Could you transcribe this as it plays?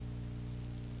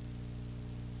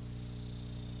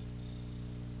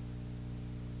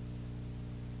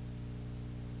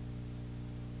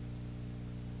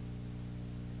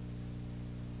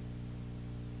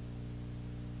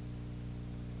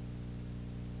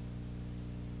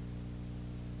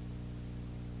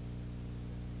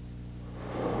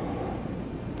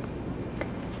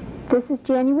This is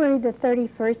January the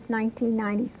 31st,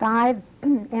 1995,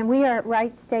 and we are at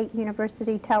Wright State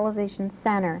University Television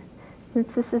Center.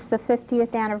 Since this is the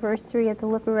 50th anniversary of the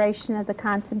liberation of the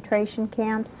concentration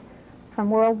camps from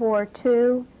World War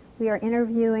II, we are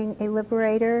interviewing a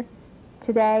liberator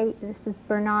today. This is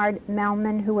Bernard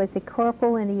Melman, who was a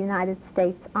corporal in the United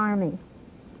States Army.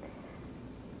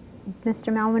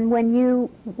 Mr. Melman,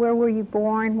 where were you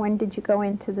born? When did you go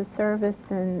into the service?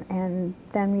 And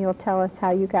then you'll tell us how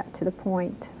you got to the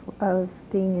point of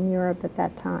being in Europe at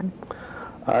that time.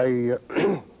 I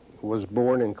was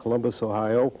born in Columbus,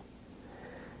 Ohio,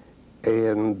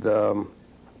 and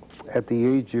at the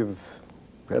age of,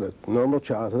 had a normal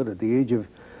childhood. At the age of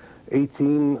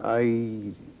 18, I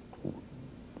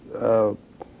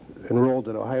enrolled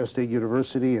at Ohio State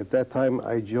University. At that time,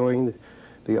 I joined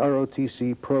the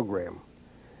ROTC program,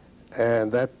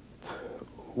 and that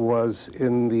was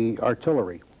in the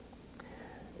artillery.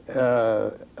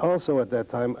 Also at that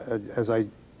time,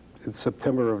 in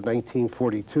September of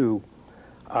 1942,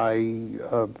 I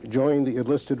joined the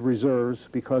enlisted reserves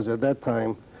because at that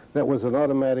time, that was an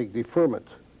automatic deferment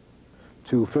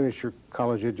to finish your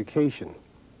college education.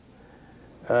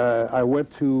 I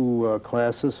went to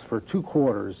classes for 2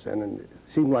 quarters, and it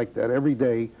seemed like that every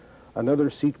day another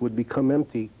seat would become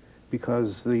empty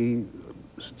because the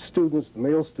students,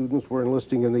 male students, were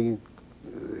enlisting in the,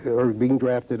 or being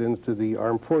drafted into the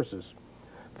armed forces.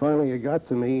 Finally, it got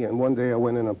to me, and one day I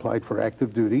went and applied for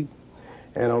active duty,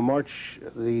 and on March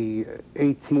the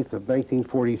 18th of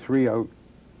 1943, I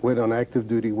went on active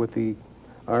duty with the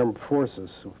armed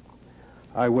forces.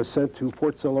 I was sent to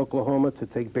Fort Sill, Oklahoma to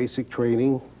take basic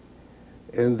training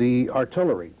in the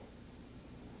artillery.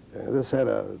 This had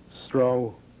a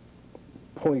strong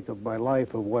point of my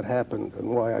life of what happened and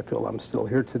why I feel I'm still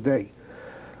here today.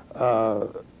 I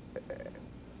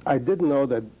didn't know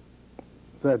that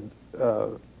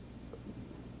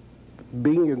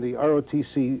being in the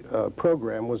ROTC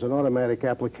program was an automatic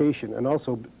application, and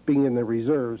also being in the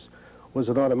reserves was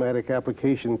an automatic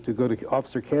application to go to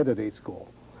officer candidate school.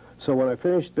 So when I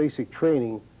finished basic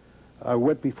training, I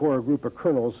went before a group of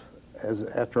colonels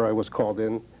after I was called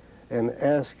in and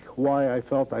asked why I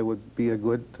felt I would be a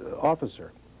good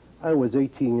officer. I was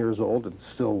 18 years old and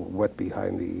still wet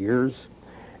behind the ears,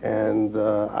 and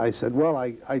I said, well,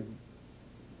 I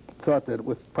thought that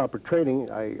with proper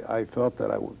training, I felt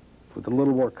that with a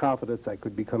little more confidence, I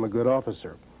could become a good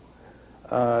officer.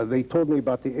 They told me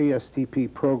about the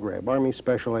ASTP program, Army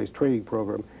Specialized Training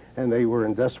Program, and they were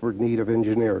in desperate need of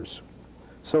engineers.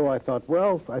 So I thought,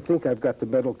 well, I think I've got the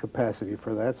mental capacity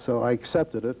for that, so I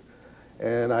accepted it.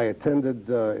 And I attended,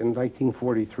 in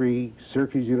 1943,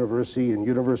 Syracuse University and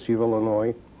University of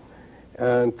Illinois.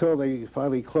 Until they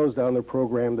finally closed down the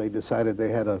program, they decided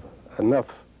they had enough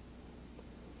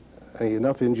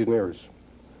engineers.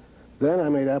 Then I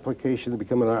made application to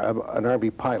become an Army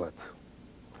pilot.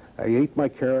 I ate my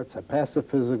carrots, I passed the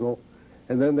physical,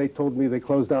 and then they told me they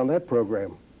closed down that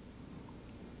program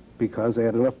because they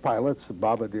had enough pilots,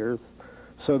 bombardiers.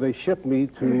 So they shipped me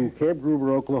to Camp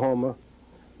Gruber, Oklahoma,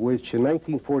 which in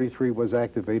 1943 was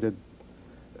activated,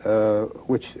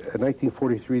 which in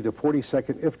 1943 the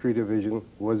 42nd Infantry Division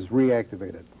was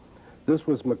reactivated. This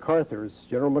was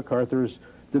General MacArthur's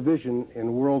division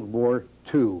in World War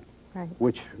II, right,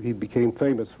 which he became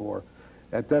famous for.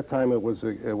 At that time it was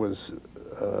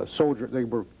soldier.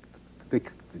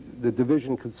 The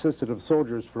division consisted of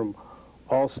soldiers from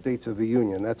all states of the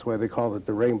Union. That's why they called it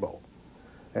the Rainbow.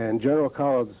 And General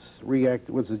Collins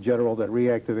was the general that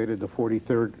reactivated the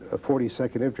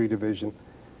 42nd Infantry Division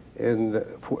in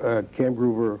Camp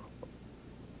Gruber,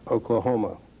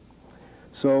 Oklahoma.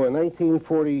 So in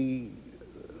 1940,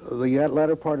 the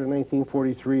latter part of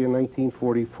 1943 and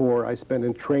 1944, I spent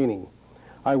in training.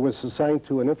 I was assigned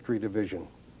to an infantry division,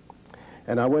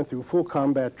 and I went through full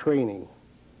combat training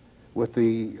with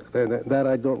that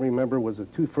I don't remember was a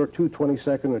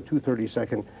 222nd or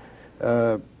 232nd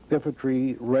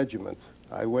infantry regiment.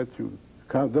 I went through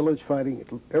village fighting,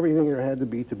 everything there had to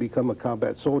be to become a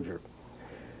combat soldier.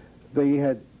 They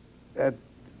had, at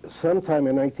some time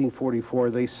in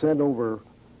 1944, they sent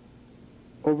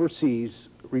overseas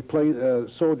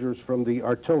soldiers from the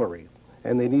artillery,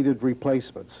 and they needed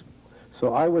replacements.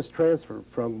 So I was transferred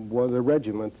from one of the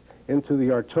regiment into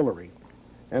the artillery.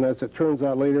 And as it turns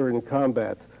out later in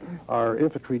combat, our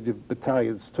infantry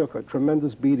battalions took a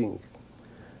tremendous beating.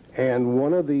 And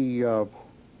one of the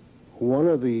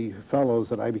fellows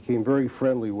that I became very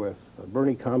friendly with,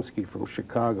 Bernie Komsky from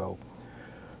Chicago,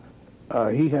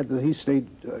 he stayed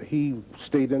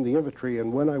in the infantry.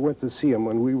 And when I went to see him,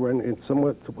 when we were in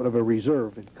somewhat of a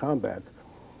reserve in combat,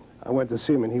 I went to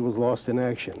see him, and he was lost in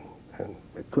action, and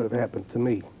it could have happened to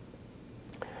me.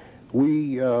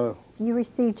 You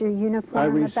received your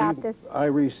uniform about this? I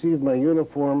received my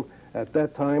uniform at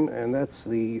that time, and that's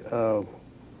the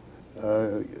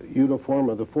uniform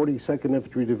of the 42nd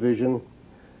Infantry Division,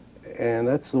 and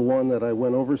that's the one that I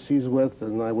went overseas with,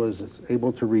 and I was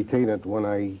able to retain it when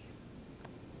I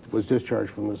was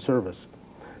discharged from the service.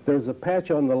 There's a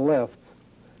patch on the left,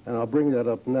 and I'll bring that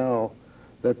up now,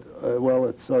 that, well,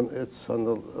 it's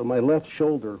on my left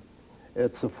shoulder.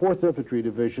 It's the 4th Infantry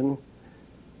Division,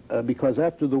 because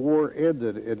after the war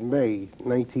ended in May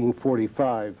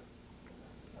 1945,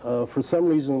 for some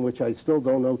reason which I still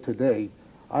don't know today,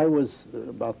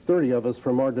 about 30 of us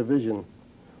from our division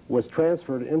was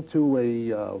transferred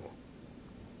into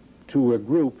to a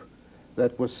group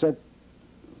that was sent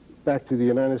back to the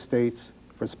United States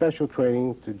for special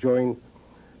training to join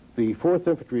the 4th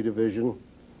Infantry Division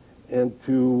and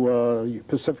to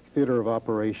Pacific Theater of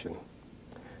Operation.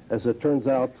 As it turns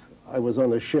out, I was on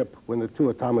the ship when the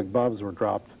 2 atomic bombs were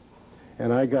dropped,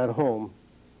 and I got home,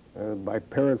 and my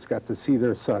parents got to see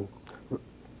their son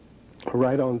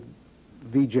right on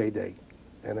VJ Day,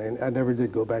 and I never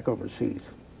did go back overseas.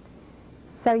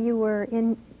 So you were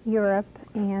in Europe,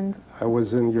 and I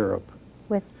was in Europe.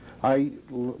 With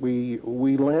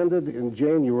we landed in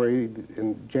January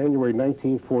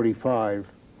 1945.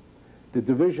 The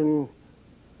division,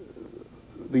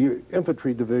 the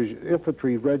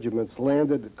infantry regiments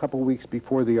landed a couple weeks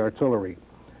before the artillery.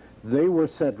 They were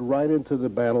sent right into the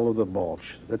Battle of the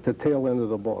Bulge, at the tail end of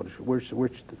the Bulge,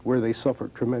 where they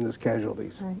suffered tremendous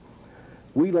casualties. Right.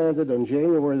 We landed on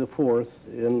January the 4th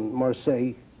in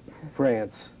Marseille,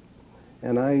 France,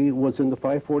 and I was in the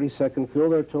 542nd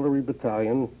Field Artillery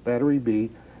Battalion, Battery B,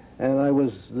 and I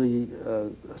was the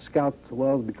scout.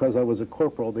 Well, because I was a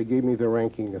corporal, they gave me the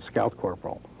ranking of scout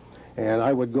corporal. And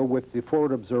I would go with the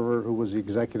forward observer, who was the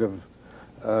executive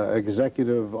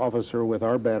officer with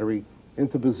our battery,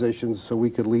 into positions so we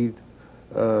could lead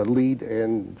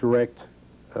and direct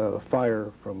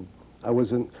fire from.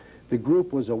 The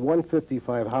group was a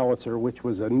 155 howitzer, which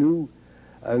was a new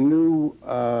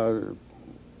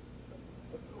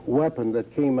weapon that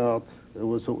came out. It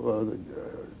was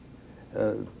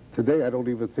today I don't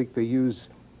even think they use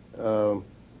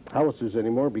howitzers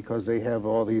anymore, because they have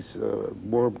all these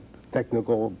more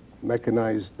technical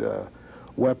mechanized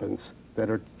weapons that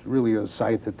are really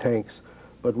assigned to tanks.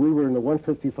 But we were in the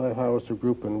 155 howitzer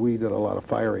group, and we did a lot of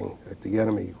firing at the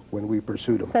enemy when we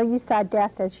pursued them. So you saw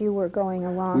death as you were going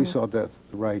along? We saw death,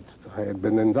 right. I had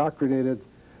been indoctrinated,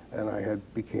 and I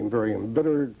became very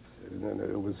embittered, and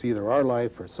it was either our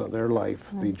life or their life,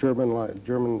 right. The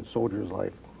German soldier's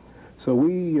life. So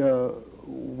we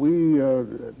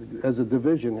as a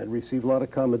division, had received a lot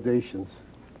of commendations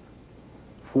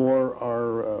for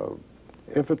our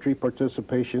infantry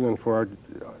participation and for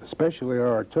especially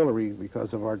our artillery,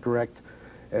 because of our direct,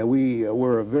 and we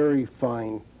were a very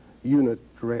fine unit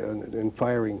in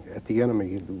firing at the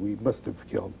enemy. We must have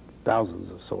killed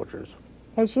thousands of soldiers.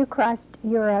 As you crossed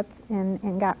Europe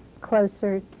and got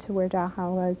closer to where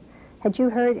Dachau was, had you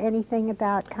heard anything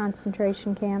about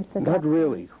concentration camps at that Not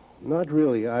really. Not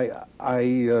really. I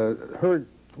heard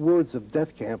words of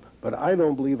death camp, but I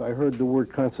don't believe I heard the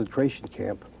word concentration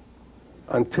camp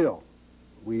until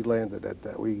we landed at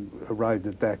that. We arrived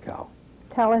at Dachau.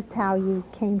 Tell us how you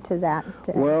came to that.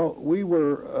 Well, we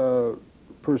were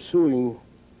pursuing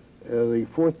the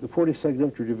 42nd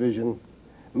Infantry Division,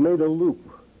 made a loop.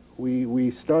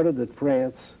 We started at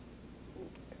France,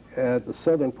 at the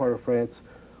southern part of France,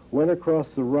 went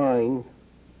across the Rhine,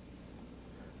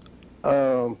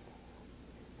 and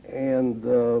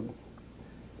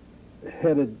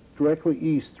headed directly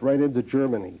east, right into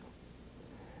Germany.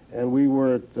 And we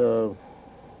were at, do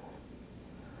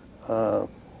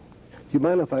you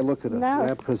mind if I look at a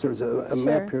map? Because there's a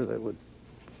map here that would,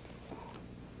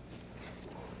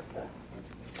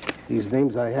 these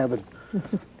names I haven't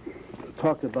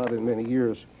talked about in many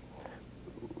years.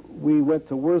 We went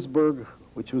to Würzburg,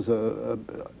 which was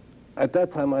at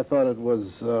that time I thought it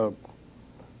was, well,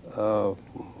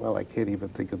 I can't even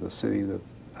think of the city,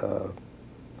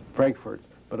 Frankfurt,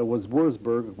 but it was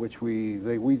Würzburg, which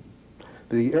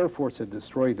the Air Force had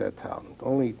destroyed that town.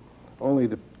 Only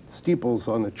the steeples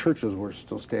on the churches were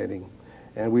still standing.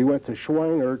 And we went to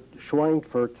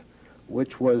Schweinfurt,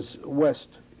 which was west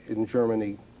in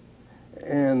Germany.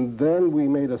 And then we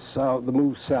made the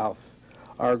move south.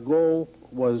 Our goal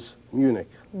was Munich.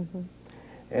 Mm-hmm.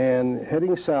 And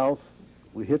heading south,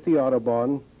 we hit the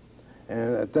Autobahn,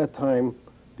 and at that time,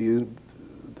 the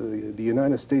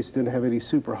United States didn't have any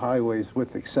super highways,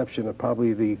 with the exception of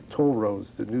probably the toll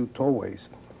roads, the new tollways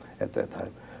at that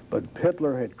time. But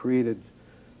Hitler had created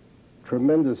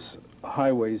tremendous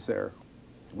highways there,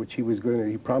 which he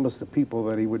promised the people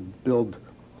that he would build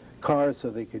cars so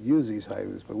they could use these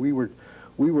highways. But we were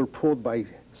pulled by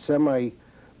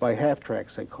half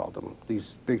tracks, they called them,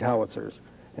 these big howitzers.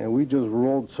 And we just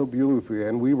rolled so beautifully,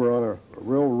 and we were on a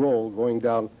real roll going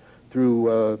down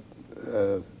through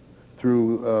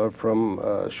from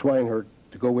Schweinhurt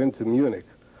to go into Munich.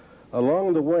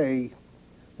 Along the way,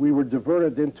 we were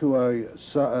diverted into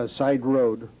a side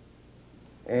road,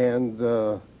 and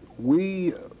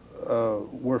we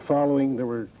were following.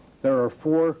 There are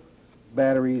 4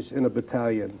 batteries in a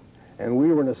battalion, and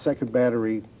we were in a second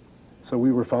battery, so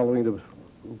we were following the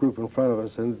group in front of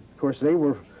us. And of course, they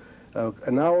were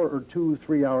an hour or 2,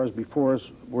 3 hours before us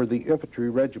were the infantry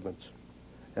regiments,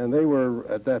 and they were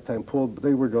at that time pulled.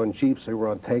 They were on jeeps, they were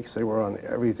on tanks, they were on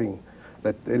anything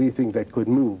that could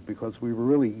move, because we were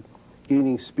really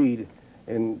gaining speed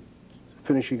and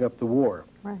finishing up the war.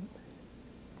 Right.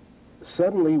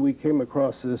 Suddenly, we came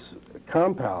across this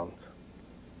compound,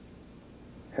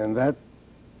 and that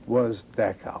was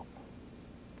Dachau.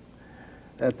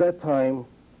 At that time,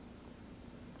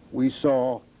 we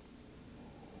saw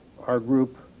our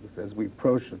group, as we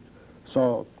approached it,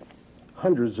 saw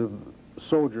hundreds of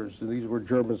soldiers, and these were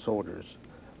German soldiers,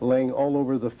 laying all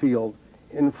over the field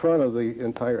in front of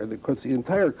because the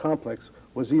entire complex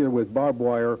was either with barbed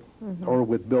wire or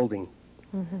with building.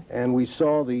 And we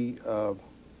saw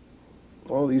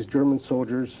all these German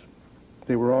soldiers.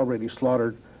 They were already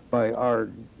slaughtered by our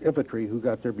infantry who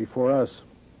got there before us.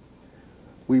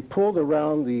 We pulled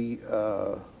around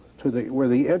where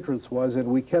the entrance was, and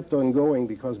we kept on going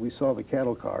because we saw the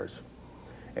cattle cars.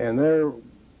 And there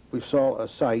we saw a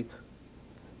sight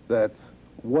that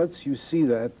once you see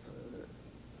that,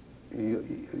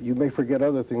 you may forget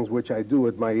other things, which I do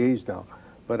at my age now,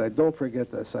 but I don't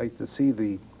forget that sight, to see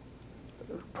the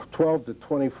 12 to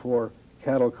 24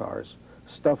 cattle cars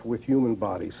stuffed with human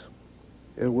bodies.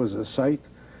 It was a sight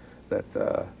that,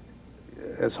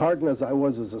 as hardened as I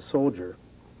was as a soldier,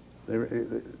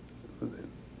 it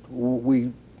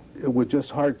was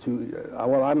just hard to,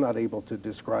 well, I'm not able to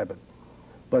describe it.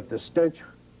 But the stench,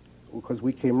 because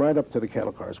we came right up to the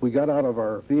cattle cars. We got out of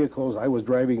our vehicles. I was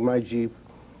driving my Jeep,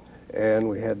 and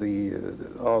we had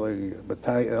all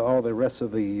the rest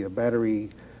of the battery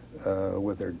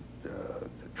with their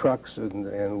trucks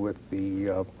and with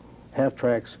the half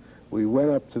tracks. We went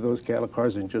up to those cattle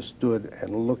cars and just stood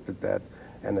and looked at that,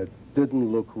 and it didn't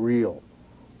look real.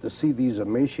 To see these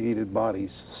emaciated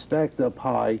bodies stacked up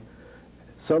high,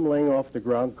 some laying off the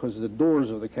ground because the doors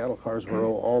of the cattle cars were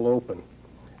all open,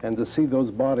 and to see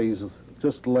those bodies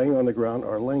just laying on the ground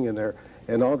or laying in there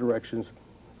in all directions.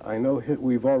 I know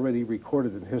we've already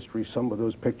recorded in history some of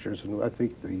those pictures, and I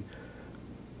think the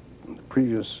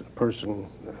previous person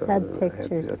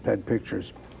had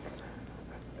pictures.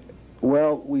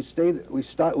 Well, we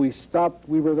stopped,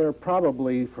 we were there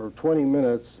probably for 20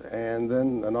 minutes, and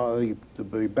then the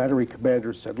battery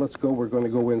commander said, let's go, we're going to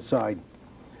go inside.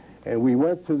 And we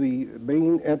went to the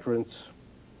main entrance,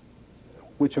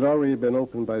 which had already been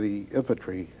opened by the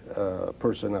infantry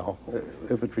personnel,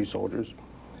 infantry soldiers.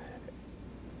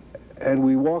 And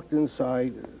we walked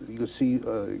inside. You could see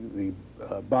the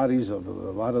bodies of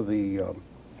a lot of the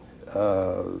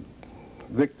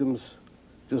victims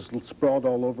just sprawled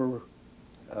all over.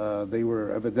 They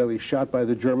were evidently shot by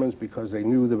the Germans because they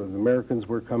knew that the Americans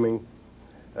were coming.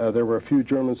 There were a few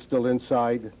Germans still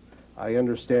inside. I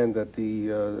understand that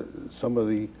some of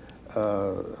the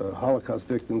Holocaust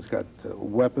victims got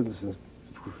weapons and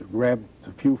grabbed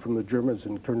a few from the Germans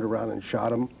and turned around and shot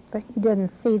them. But you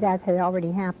didn't see that had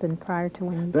already happened prior to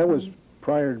when you That was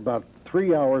about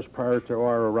 3 hours prior to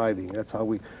our arriving. That's how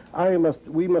we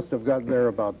must have gotten there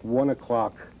about 1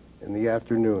 o'clock in the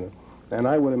afternoon. And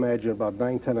I would imagine about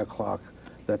 9, 10 o'clock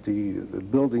that the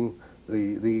building,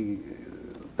 the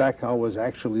Dachau was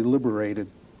actually liberated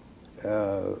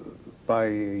by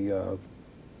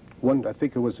I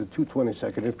think it was the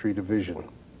 222nd Infantry Division.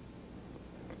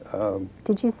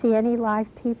 Did you see any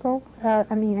live people?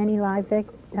 Any live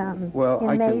well,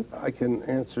 inmates? I can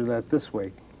answer that this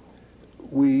way.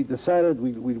 We decided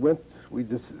we went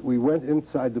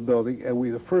inside the building,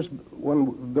 and the first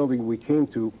building we came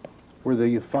to where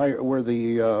the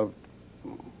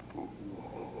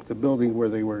building where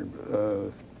they were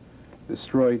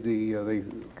destroyed, they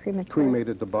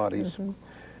cremated the bodies.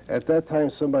 At that time,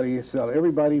 somebody said,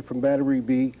 everybody from Battery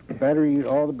B,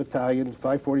 all the battalion,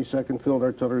 542nd Field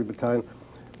Artillery Battalion,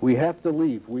 we have to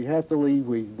leave. We have to leave.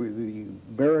 The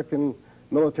American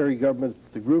military government,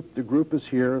 the group is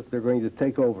here. They're going to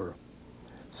take over.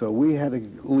 So we had to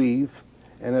leave,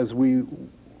 and as we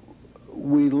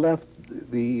left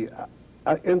the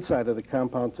inside of the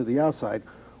compound to the outside,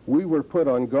 we were put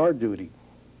on guard duty.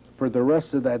 for the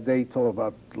rest of that day till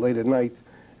about late at night,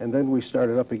 and then we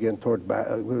started up again toward,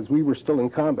 because we were still in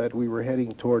combat, we were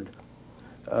heading toward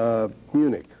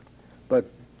Munich. But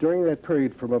during that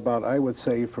period from about, I would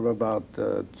say, from about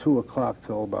 2 o'clock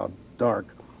till about dark,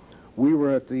 we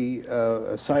were at the,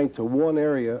 assigned to one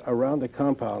area around the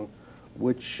compound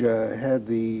which had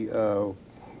the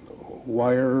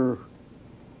wire,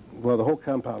 well, the whole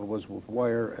compound was with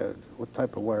wire, what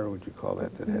type of wire would you call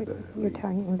that? You're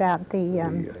talking about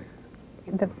the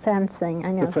fencing,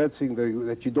 I know. The fencing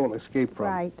that you don't escape from.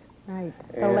 Right, right.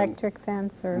 And Electric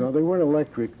fence or? No, they weren't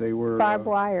electric, they were... Barbed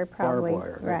wire, probably.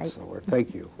 Barbed wire, right. that's the word.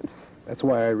 Thank you. That's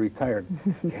why I retired.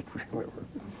 Can't remember.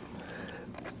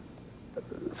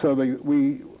 So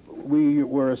we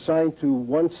were assigned to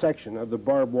one section of the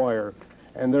barbed wire,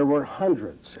 and there were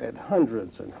hundreds and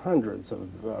hundreds and hundreds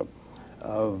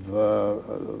of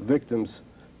victims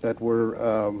that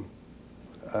were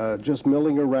just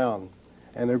milling around.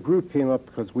 And a group came up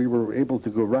because we were able to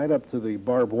go right up to the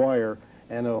barbed wire,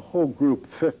 and a whole group,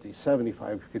 50,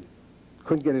 75,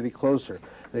 couldn't get any closer.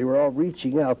 They were all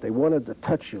reaching out. They wanted to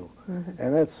touch you. Mm-hmm.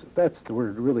 And that's where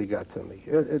it really got to me.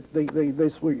 They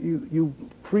swear, you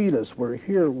freed us. We're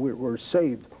here. We're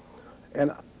saved.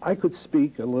 And I could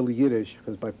speak a little Yiddish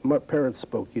because my parents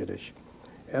spoke Yiddish.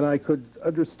 And I could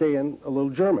understand a little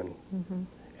German. Mm-hmm.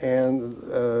 And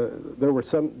there were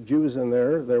some Jews in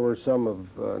there. There were some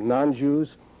of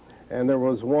non-Jews. And there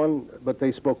was one, but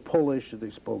they spoke Polish. They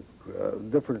spoke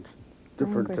different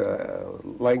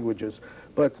languages.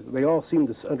 But they all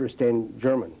seemed to understand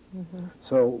German. Mm-hmm.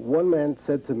 So one man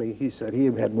said to me, he said, he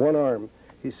had one arm.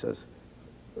 He says,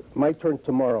 "My turn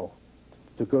tomorrow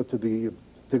to go to the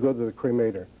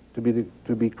cremator, to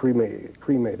be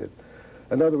cremated."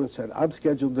 Another one said, "I'm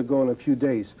scheduled to go in a few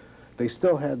days." They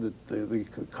still had the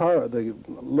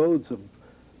loads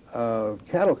of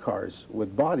cattle cars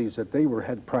with bodies that they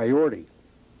had priority.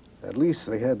 At least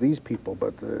they had these people,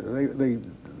 but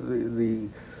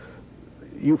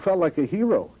you felt like a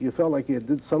hero. You felt like you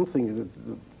did something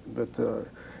that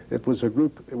it was a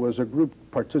group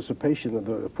participation of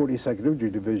the 42nd Infantry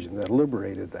Division that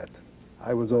liberated that.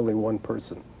 I was only one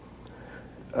person.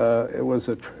 It was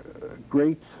a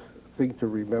great thing to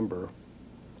remember.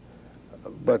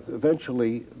 But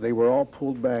eventually, they were all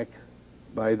pulled back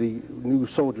by the new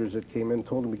soldiers that came in,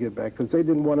 told them to get back, because they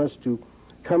didn't want us to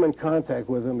come in contact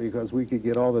with them because we could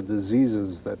get all the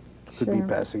diseases that could be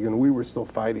passing, and we were still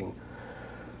fighting.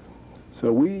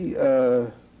 So we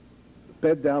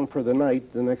bed down for the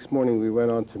night. The next morning, we went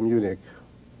on to Munich,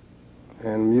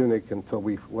 and Munich until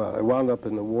I wound up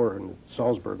in the war in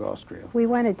Salzburg, Austria. We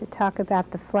wanted to talk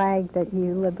about the flag that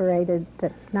you liberated,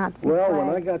 the Nazi flag. Well, when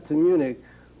I got to Munich,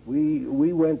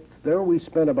 we went there. We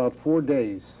spent about 4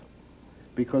 days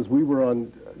because we were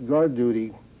on guard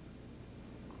duty,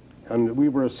 and we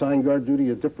were assigned guard duty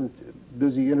at different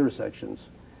busy intersections.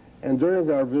 And during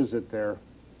our visit there,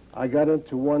 I got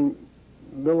into one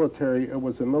it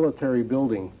was a military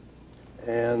building,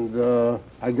 and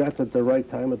I got at the right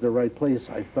time at the right place.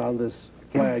 I found this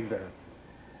flag there.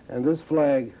 And this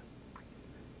flag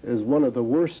is one of the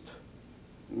worst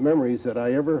memories that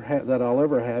I'll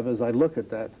ever have as I look at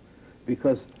that,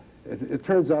 because it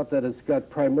turns out that it's got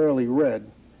primarily red,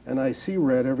 and I see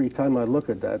red every time I look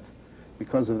at that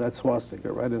because of that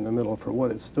swastika right in the middle for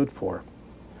what it stood for.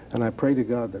 And I pray to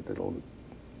God that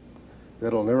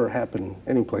that'll never happen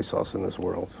anyplace else in this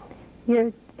world.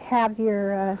 You have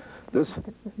your...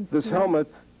 This helmet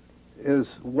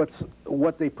is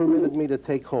what they permitted me to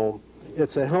take home.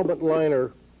 It's a helmet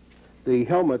liner. The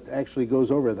helmet actually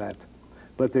goes over that.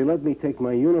 But they let me take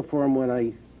my uniform when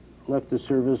I left the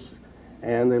service,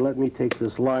 and they let me take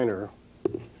this liner.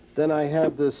 Then I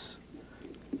have this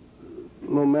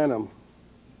momentum.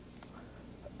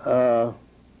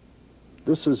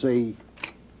 This is a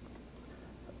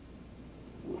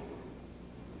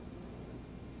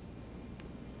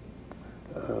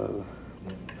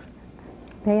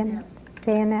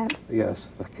bayonet? Yes.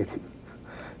 Okay.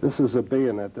 This is a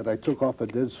bayonet that I took off a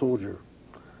dead soldier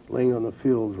laying on the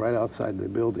field right outside the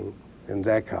building in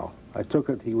Dachau. I took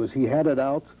it, he had it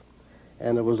out,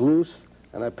 and it was loose,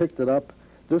 and I picked it up.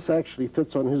 This actually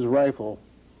fits on his rifle,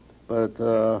 but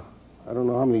I don't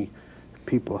know how many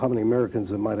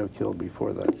Americans it might have killed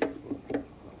before that.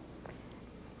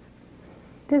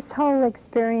 This whole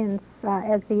experience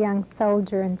as a young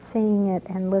soldier and seeing it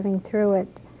and living through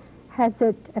it, has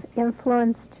it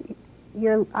influenced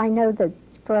I know that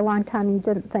for a long time you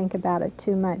didn't think about it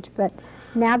too much, but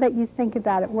now that you think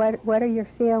about it, what are your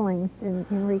feelings in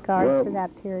regard to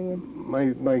that period?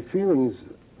 My feelings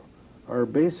are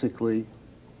basically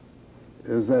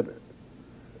is that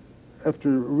after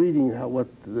reading what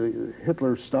the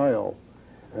Hitler style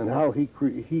and how he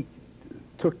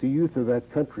took the youth of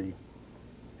that country,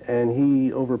 and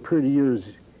he, over a period of years,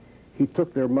 he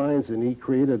took their minds and he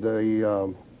created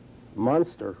a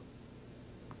monster.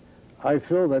 I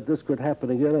feel that this could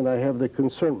happen again, and I have the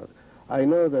concern. I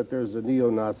know that there's the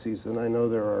neo-Nazis, and I know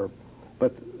there are,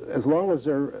 but as long as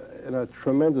they're in a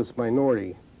tremendous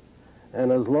minority,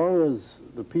 and as long as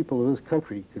the people of this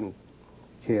country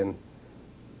can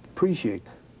appreciate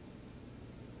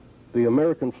the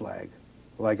American flag,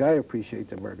 like I appreciate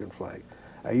the American flag.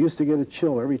 I used to get a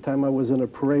chill every time I was in a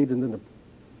parade and then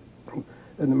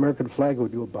an American flag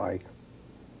would go by.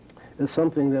 It's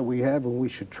something that we have and we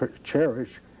should cherish,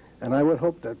 and I would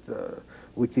hope that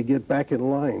we could get back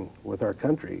in line with our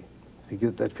country to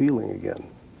get that feeling again.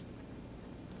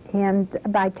 And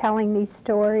by telling these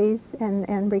stories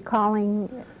and recalling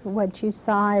what you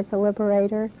saw as a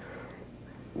liberator?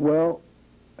 Well,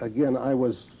 again, I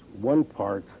was one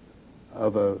part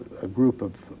of a group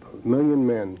of 1 million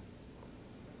men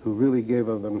who really gave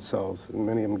of themselves, and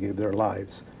many of them gave their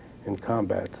lives in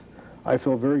combat. I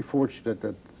feel very fortunate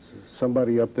that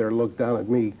somebody up there looked down at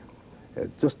me,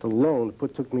 just alone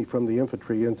took me from the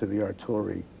infantry into the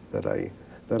artillery, that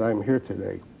I'm here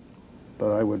today.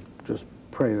 But I would just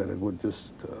pray that it would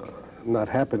just not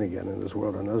happen again in this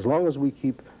world. And as long as we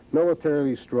keep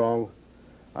militarily strong,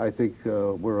 I think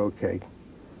we're okay.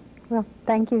 Well,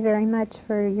 thank you very much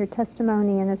for your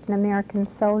testimony, and as an American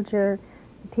soldier,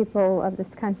 the people of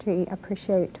this country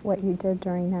appreciate what you did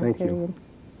during that Thank you. period.